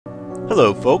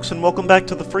Hello folks, and welcome back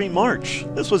to the Free March.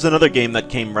 This was another game that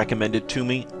came recommended to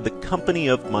me, The Company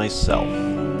of Myself.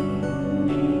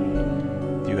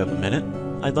 If you have a minute,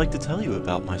 I'd like to tell you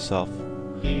about myself.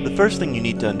 The first thing you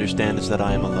need to understand is that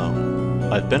I am alone.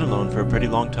 I've been alone for a pretty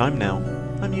long time now.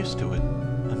 I'm used to it.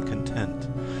 I'm content.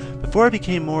 Before I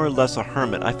became more or less a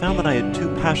hermit, I found that I had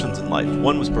two passions in life.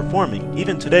 One was performing.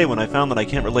 Even today, when I found that I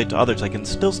can't relate to others, I can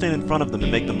still stand in front of them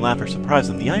and make them laugh or surprise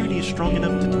them. The irony is strong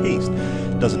enough to taste.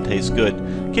 Doesn't taste good.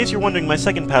 In case you're wondering, my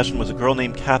second passion was a girl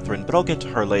named Catherine, but I'll get to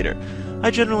her later. I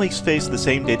generally face the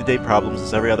same day-to-day problems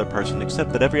as every other person,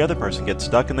 except that every other person gets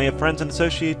stuck and they have friends and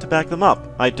associates to back them up.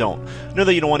 I don't. I know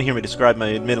that you don't want to hear me describe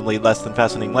my admittedly less than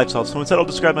fascinating lifestyle, so instead I'll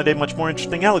describe my day much more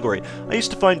interesting allegory. I used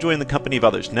to find joy in the company of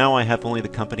others. Now I have only the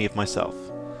company of myself.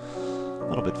 A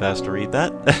little bit fast to read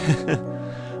that.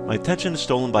 My attention is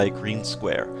stolen by a green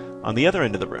square. On the other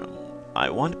end of the room, I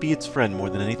want to be its friend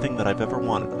more than anything that I've ever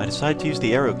wanted. I decide to use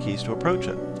the arrow keys to approach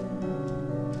it.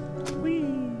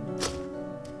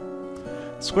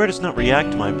 The square does not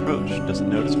react to my approach. Does it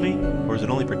notice me? Or is it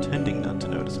only pretending not to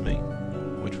notice me?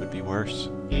 Which would be worse?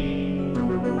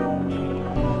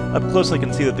 Up close I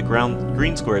can see that the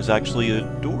green square is actually a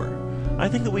door. I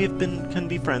think that we can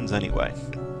be friends anyway.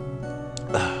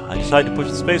 I decide to push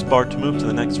the spacebar to move to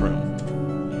the next room.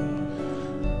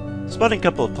 Spotting a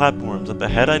couple of platforms up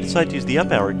ahead, I decide to use the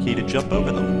up arrow key to jump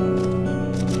over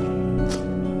them.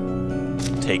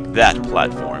 Take that,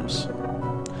 platforms.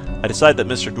 I decide that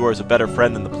Mr. Door is a better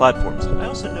friend than the platforms. I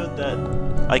also note that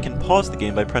I can pause the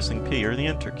game by pressing P or the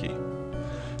Enter key.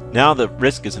 Now that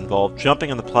risk is involved, jumping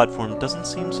on the platform doesn't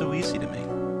seem so easy to me.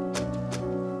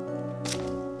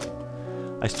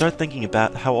 I start thinking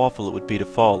about how awful it would be to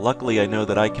fall. Luckily, I know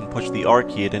that I can push the R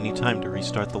key at any time to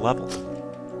restart the level.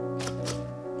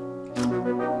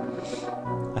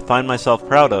 I find myself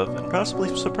proud of, and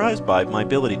possibly surprised by, my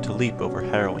ability to leap over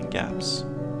harrowing gaps.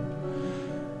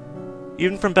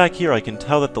 Even from back here, I can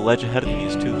tell that the ledge ahead of me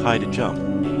is too high to jump.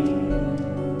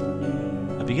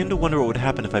 I begin to wonder what would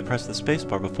happen if I pressed the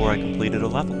spacebar before I completed a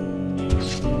level.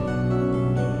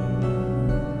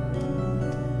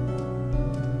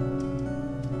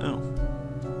 Oh.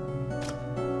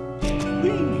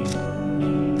 Whee!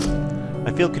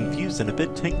 I feel confused and a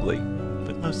bit tingly,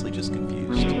 but mostly just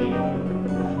confused.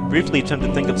 Briefly attempt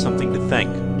to think of something to thank.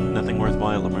 Nothing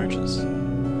worthwhile emerges.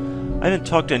 I haven't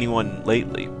talked to anyone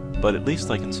lately, but at least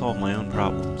I can solve my own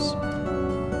problems.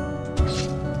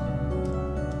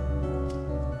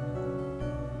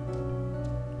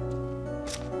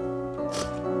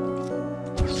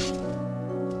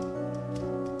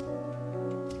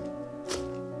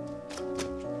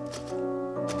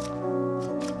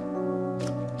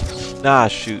 Ah,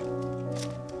 shoot.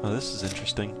 Oh, this is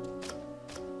interesting.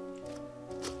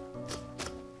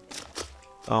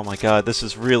 Oh my god, this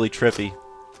is really trippy.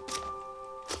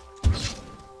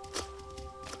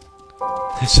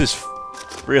 This is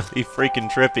really freaking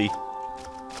trippy.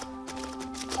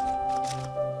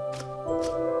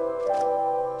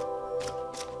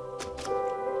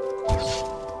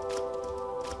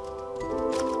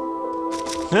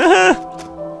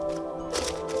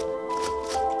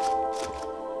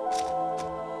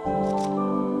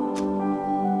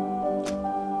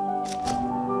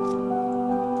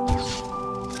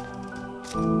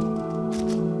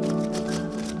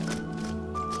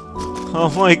 Oh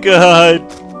my god!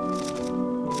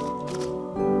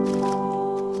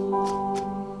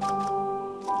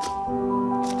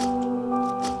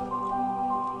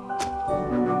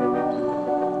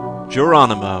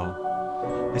 Geronimo!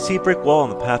 I see a brick wall on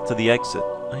the path to the exit.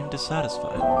 I am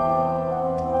dissatisfied.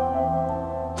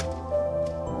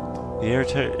 The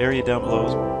area down below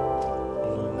is...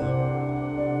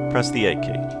 Press the A key.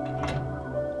 Okay.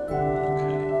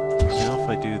 Now if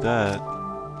I do that...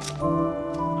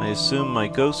 I assume my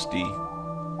ghosty...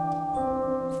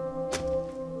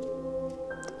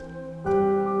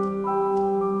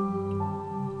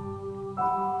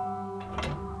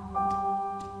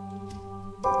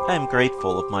 I am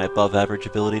grateful of my above-average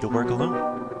ability to work alone.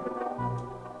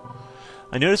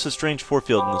 I notice a strange force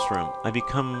field in this room. I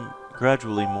become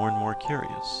gradually more and more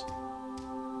curious.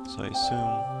 So I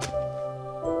assume...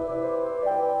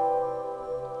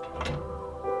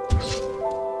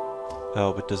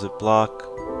 Oh, but does it block...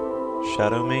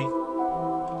 Shadow me?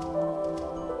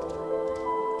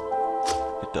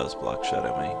 It does block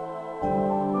Shadow me.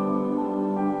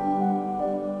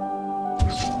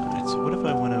 Alright, so what if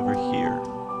I went over here?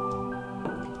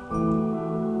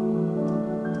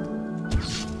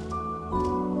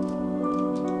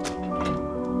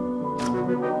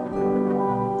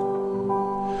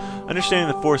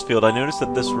 Understanding the force field, I notice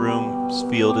that this room's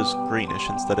field is greenish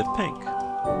instead of pink.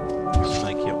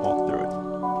 I can't walk through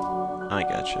I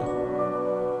gotcha.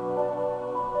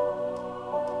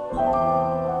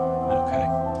 Okay.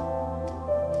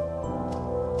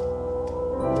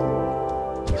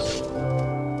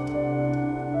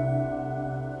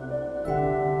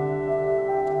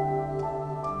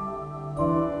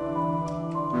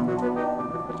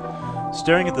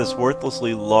 Staring at this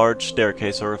worthlessly large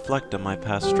staircase, I reflect on my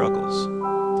past struggles.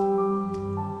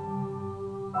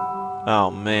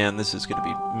 Oh man, this is going to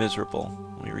be miserable.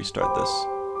 Let me restart this.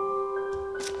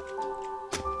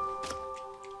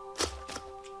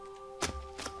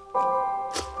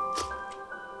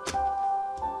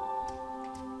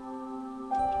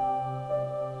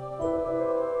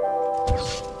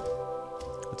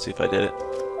 Let's see if I did it.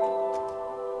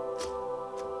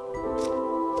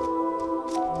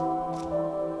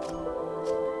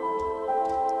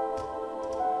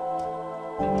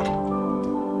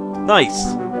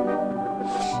 Nice!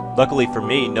 Luckily for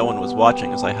me, no one was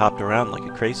watching as I hopped around like a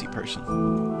crazy person.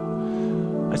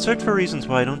 I searched for reasons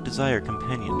why I don't desire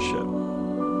companionship.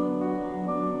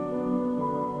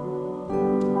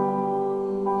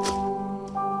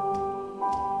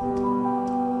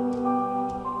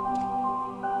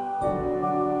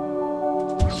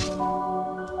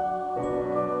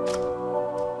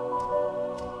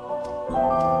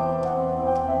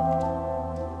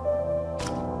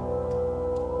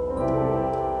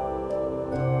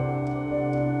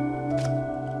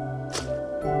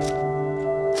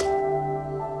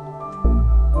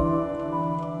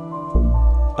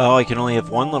 Oh, I can only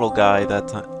have one little guy that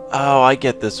time. Oh, I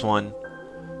get this one.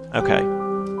 Okay.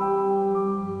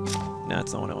 No,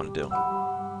 that's not what I want to do.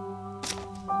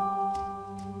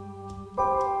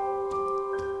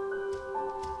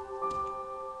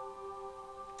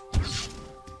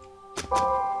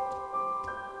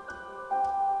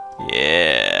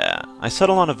 Yeah. I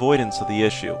settle on avoidance of the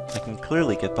issue. I can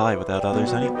clearly get by without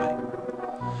others anyway.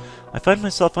 I find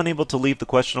myself unable to leave the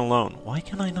question alone. Why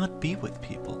can I not be with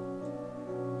people?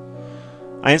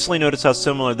 I instantly notice how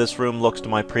similar this room looks to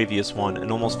my previous one,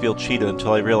 and almost feel cheated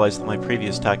until I realize that my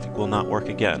previous tactic will not work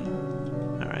again.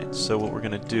 Alright, so what we're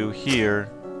gonna do here...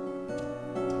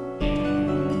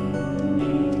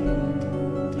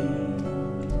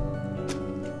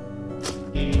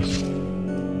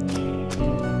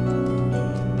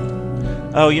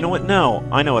 Oh, you know what? No!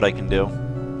 I know what I can do.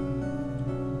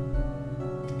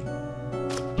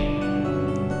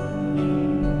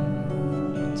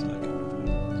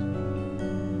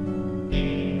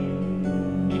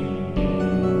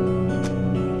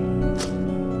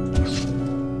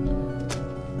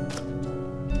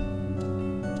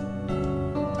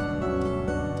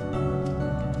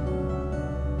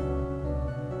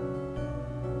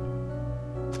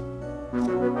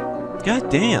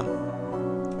 God damn.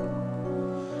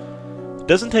 It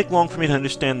doesn't take long for me to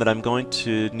understand that I'm going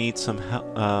to need some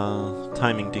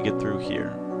timing to get through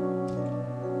here.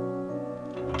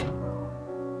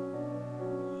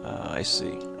 I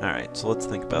see. Alright, so let's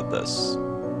think about this.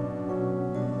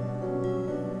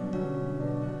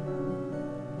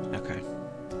 Okay.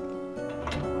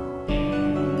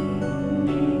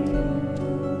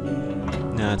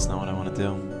 No, that's not what I want to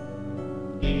do.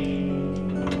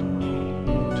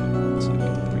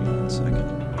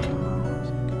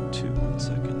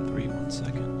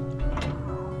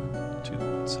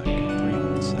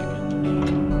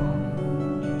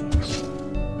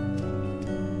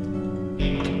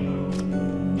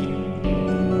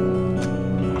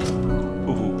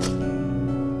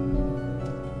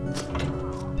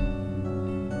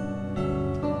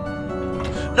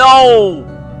 No!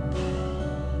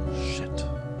 Shit.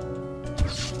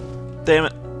 Damn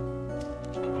it.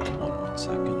 1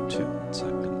 second, 2 1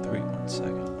 second, 3 1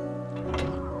 second.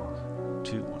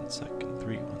 2 1 second,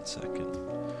 3 1 second.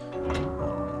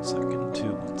 1 second,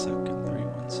 2 1 second, 3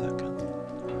 1 second.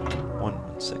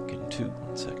 1 second, 2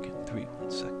 1 second, 3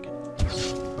 1 second.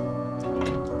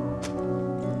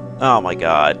 Oh my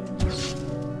god.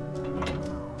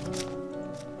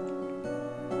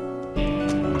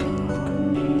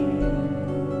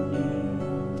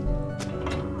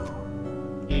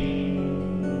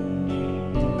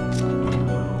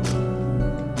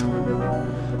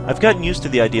 I've gotten used to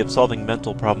the idea of solving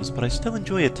mental problems, but I still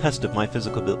enjoy a test of my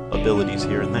physical abilities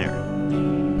here and there.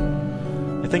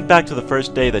 I think back to the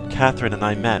first day that Catherine and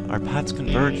I met. Our paths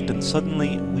converged, and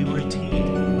suddenly we were a team.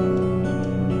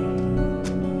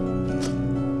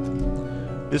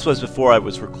 This was before I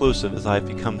was reclusive as I have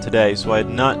become today, so I had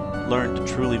not learned to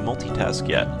truly multitask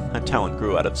yet. That talent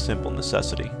grew out of simple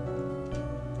necessity.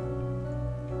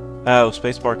 Oh,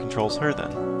 spacebar controls her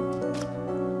then.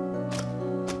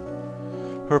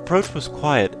 Her approach was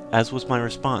quiet, as was my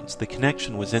response. The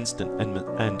connection was instant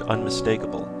and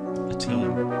unmistakable. A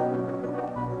team.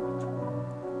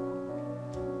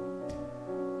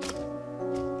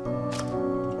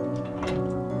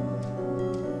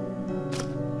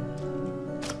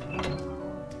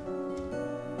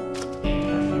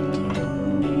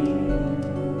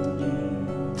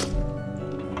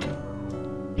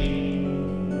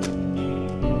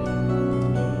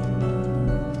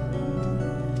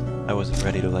 I wasn't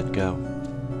ready to let go.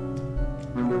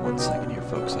 1 second here,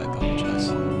 folks. I apologize.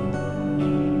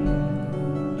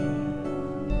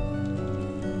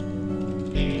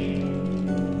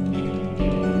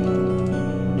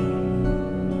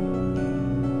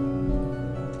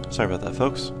 Sorry about that,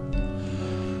 folks.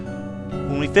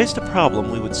 When we faced a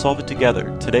problem, we would solve it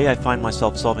together. Today, I find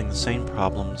myself solving the same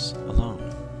problems alone.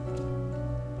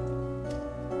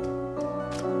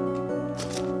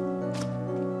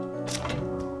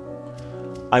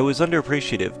 I was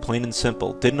underappreciative, plain and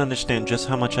simple. Didn't understand just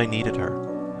how much I needed her,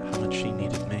 how much she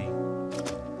needed me.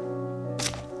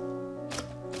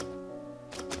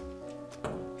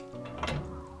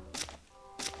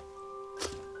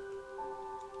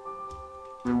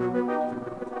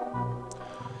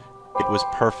 It was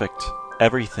perfect.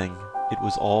 Everything. It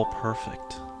was all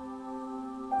perfect.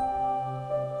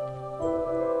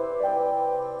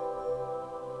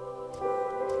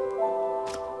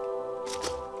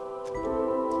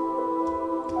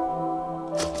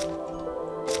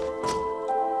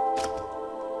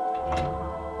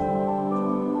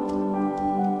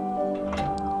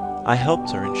 I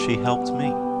helped her and she helped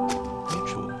me.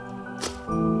 Mutual.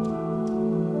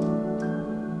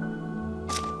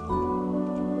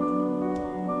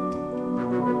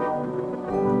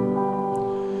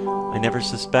 I never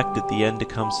suspected the end to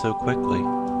come so quickly.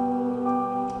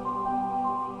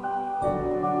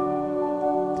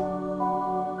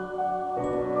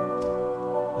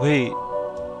 Wait.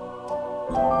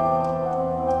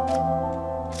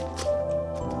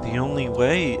 The only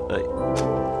way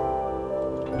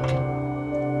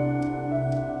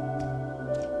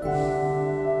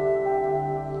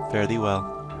Fare thee well.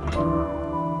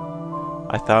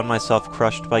 I found myself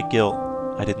crushed by guilt.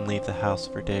 I didn't leave the house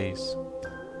for days.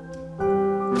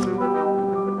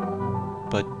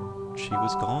 But she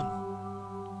was gone.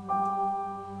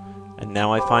 And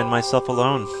now I find myself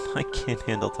alone. I can't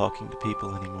handle talking to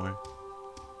people anymore.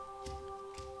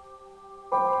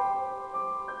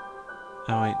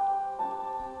 Oh, wait.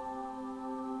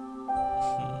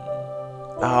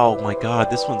 Oh my god,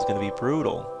 this one's gonna be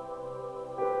brutal.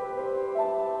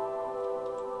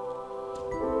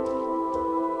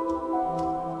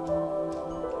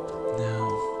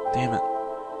 Damn it.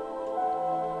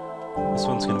 This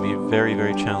one's going to be very,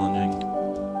 very challenging.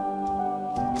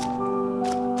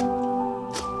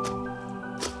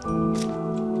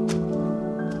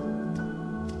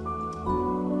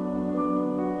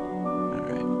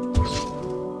 Alright.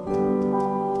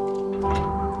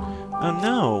 Oh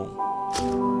no!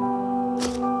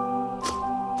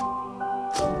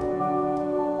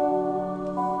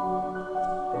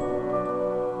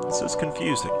 This is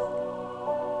confusing.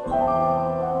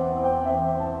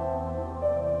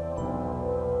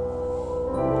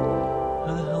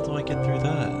 Get through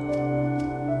that.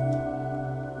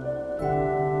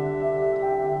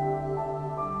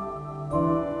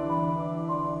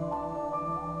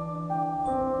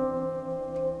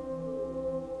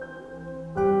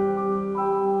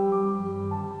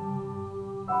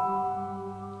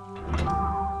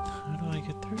 How do I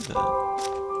get through that?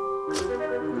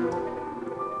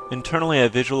 Internally, I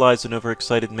visualized an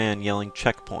overexcited man yelling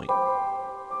checkpoint.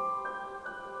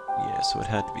 Yeah, so it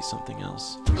had to be something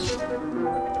else.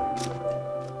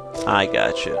 I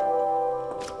gotcha.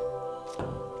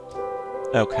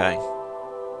 Okay.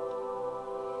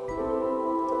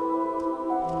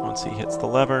 Once he hits the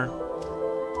lever.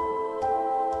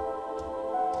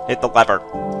 Hit the lever.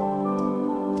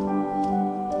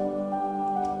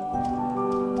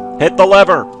 Hit the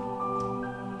lever!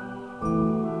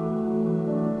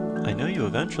 I know you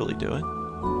eventually do it.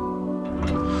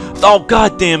 Oh,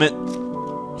 god damn it!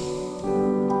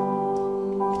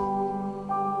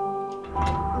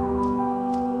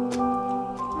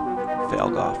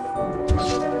 Toegoff.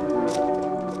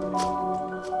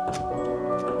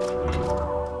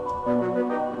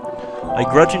 I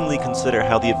grudgingly consider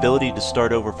how the ability to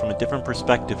start over from a different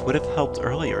perspective would have helped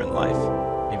earlier in life.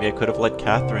 Maybe I could have let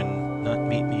Catherine not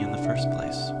meet me in the first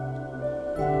place.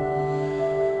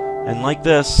 And like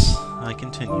this, I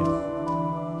continue.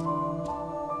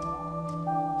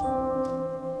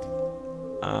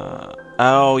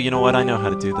 Oh, you know what? I know how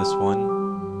to do this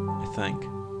one, I think.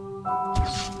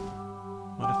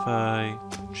 What if I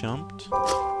jumped?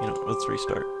 You know, let's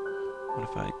restart. What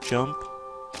if I jump?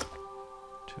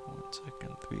 2, 1.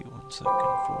 second, 3, 1 second,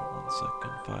 4, 1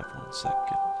 second, 5, 1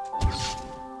 second.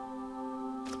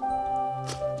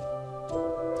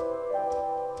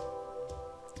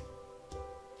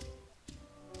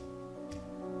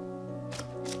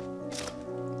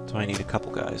 So I need a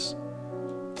couple guys.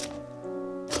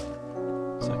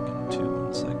 Second, 2,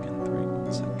 1 second, 3,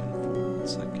 1 second, 4, 1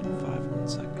 second, 5, 1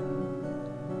 second.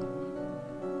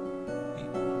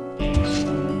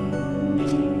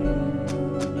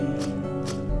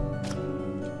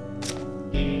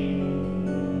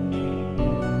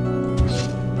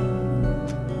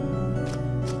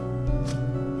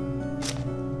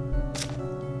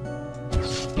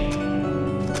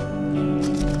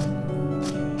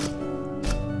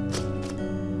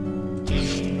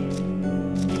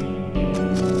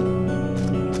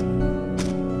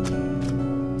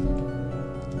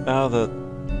 Oh, the...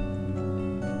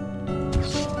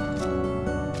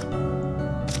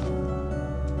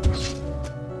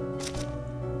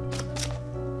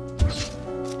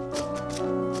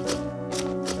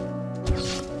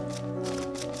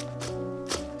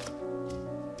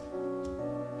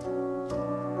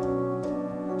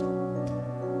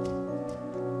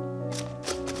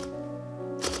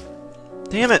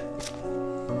 Damn it!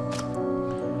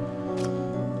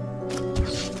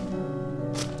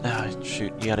 Ah,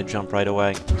 shoot, you gotta jump right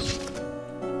away.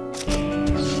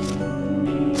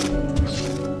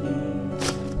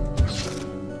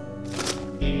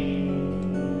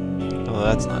 Oh,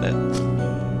 that's not it.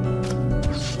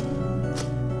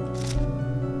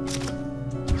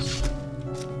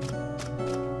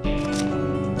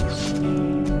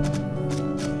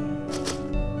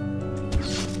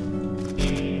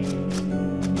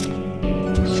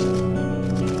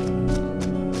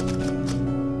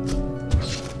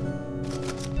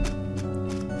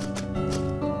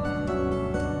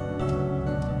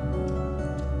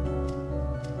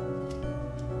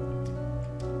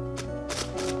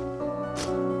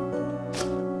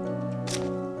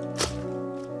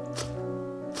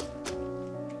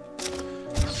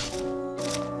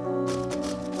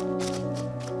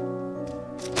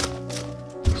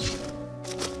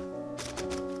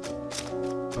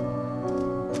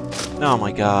 Oh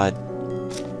my god.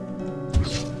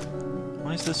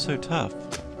 Why is this so tough?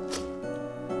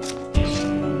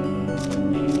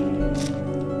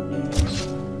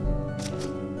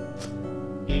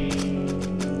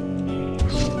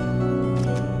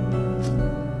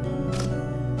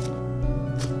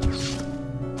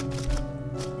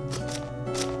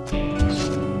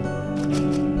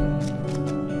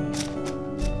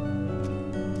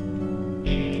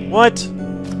 What?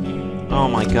 Oh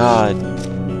my god.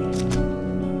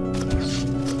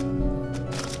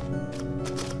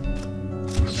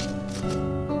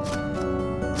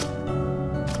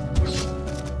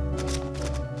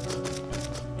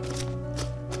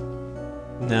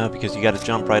 No, because you gotta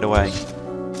jump right away.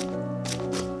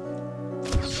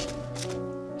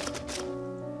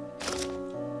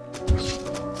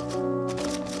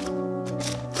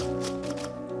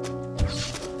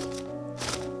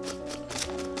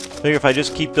 Figure if I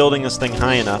just keep building this thing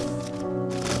high enough.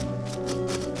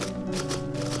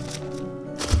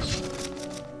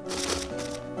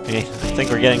 Okay, I think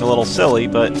we're getting a little silly,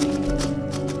 but...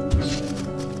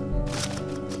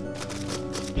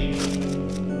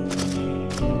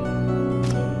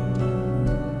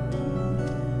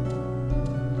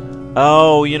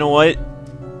 Oh, you know what?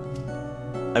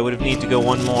 I would have need to go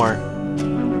one more.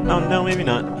 Oh, no, maybe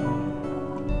not.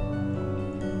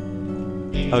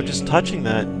 Oh, just touching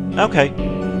that. Okay.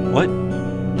 What?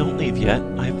 Don't leave yet.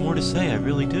 I have more to say, I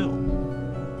really do.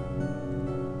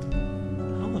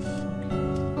 How the fuck?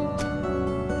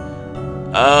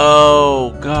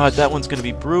 Oh, God, that one's gonna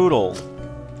be brutal.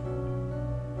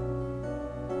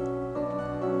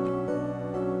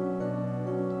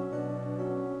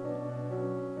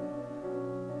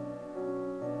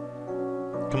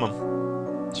 Come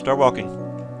on. Start walking.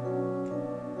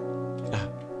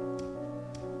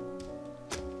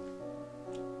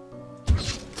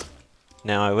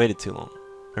 Now I waited too long.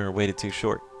 Or waited too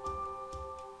short.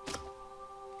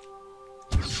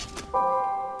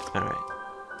 Alright.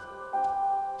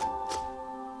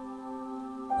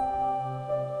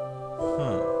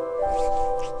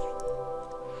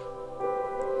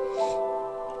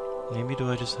 Maybe do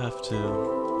I just have to...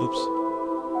 Oops.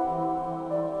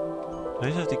 I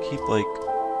just have to keep, like...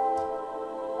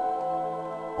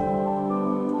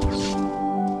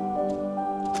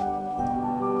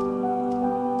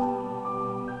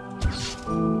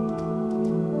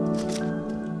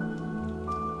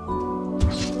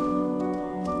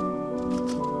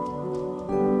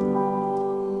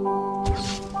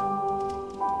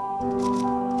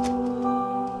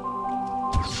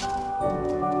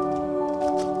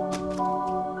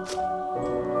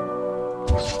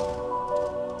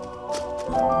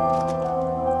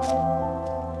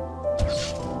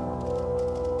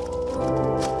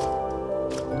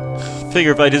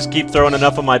 Figure if I just keep throwing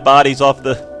enough of my bodies off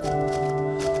the...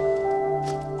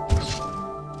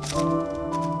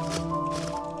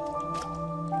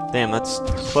 Damn, that's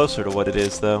closer to what it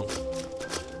is, though.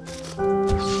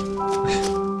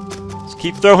 Just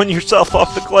keep throwing yourself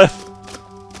off the cliff.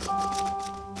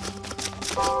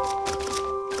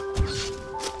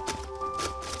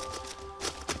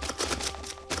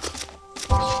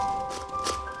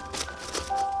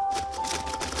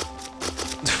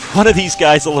 One of these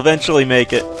guys will eventually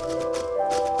make it.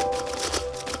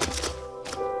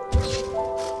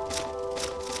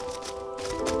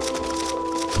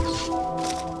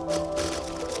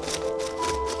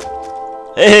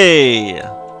 Hey!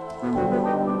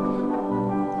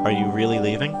 Are you really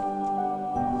leaving?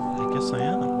 I guess I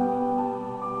am.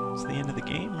 It's the end of the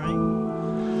game,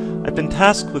 right? I've been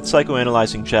tasked with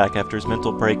psychoanalyzing Jack after his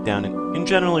mental breakdown, and in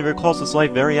general he recalls his life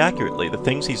very accurately. The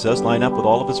things he says line up with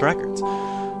all of his records.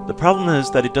 The problem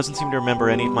is that he doesn't seem to remember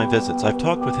any of my visits. I've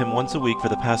talked with him once a week for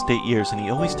the past 8 years, and he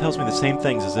always tells me the same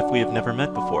things as if we have never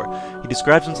met before. He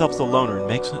describes himself as a loner and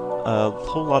makes a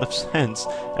whole lot of sense,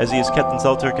 as he is kept in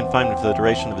solitary confinement for the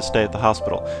duration of his stay at the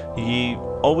hospital. He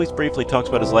always briefly talks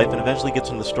about his life and eventually gets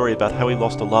into the story about how he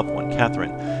lost a loved one,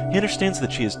 Catherine. He understands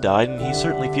that she has died, and he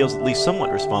certainly feels at least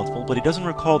somewhat responsible, but he doesn't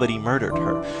recall that he murdered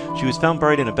her. She was found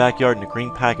buried in a backyard in a green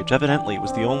package. Evidently, it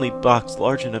was the only box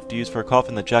large enough to use for a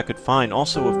coffin that Jack could find.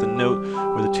 Also, with the note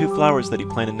were the 2 flowers that he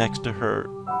planted next to her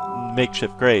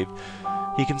makeshift grave.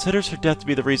 He considers her death to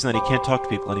be the reason that he can't talk to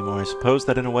people anymore. I suppose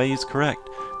that in a way he's correct.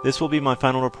 This will be my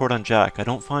final report on Jack. I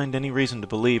don't find any reason to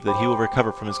believe that he will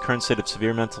recover from his current state of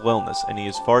severe mental illness, and he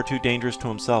is far too dangerous to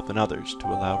himself and others to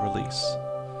allow release.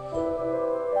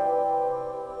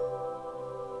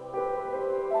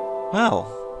 Well.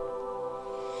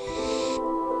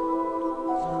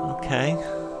 Okay.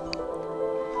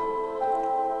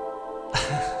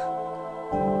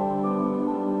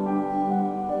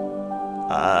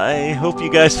 I hope you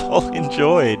guys all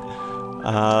enjoyed.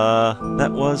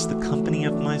 That was The Company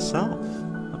of Myself.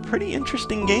 A pretty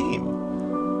interesting game.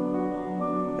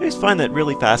 I always find that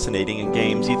really fascinating in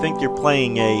games. You think you're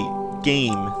playing a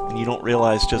game, and you don't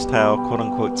realize just how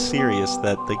quote-unquote serious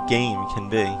that the game can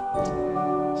be.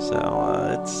 So,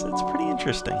 it's pretty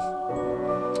interesting.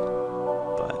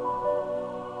 But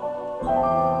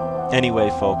anyway,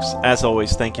 folks, as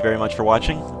always, thank you very much for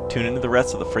watching. Tune into the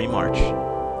rest of the Free March.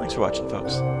 Thanks for watching,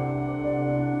 folks.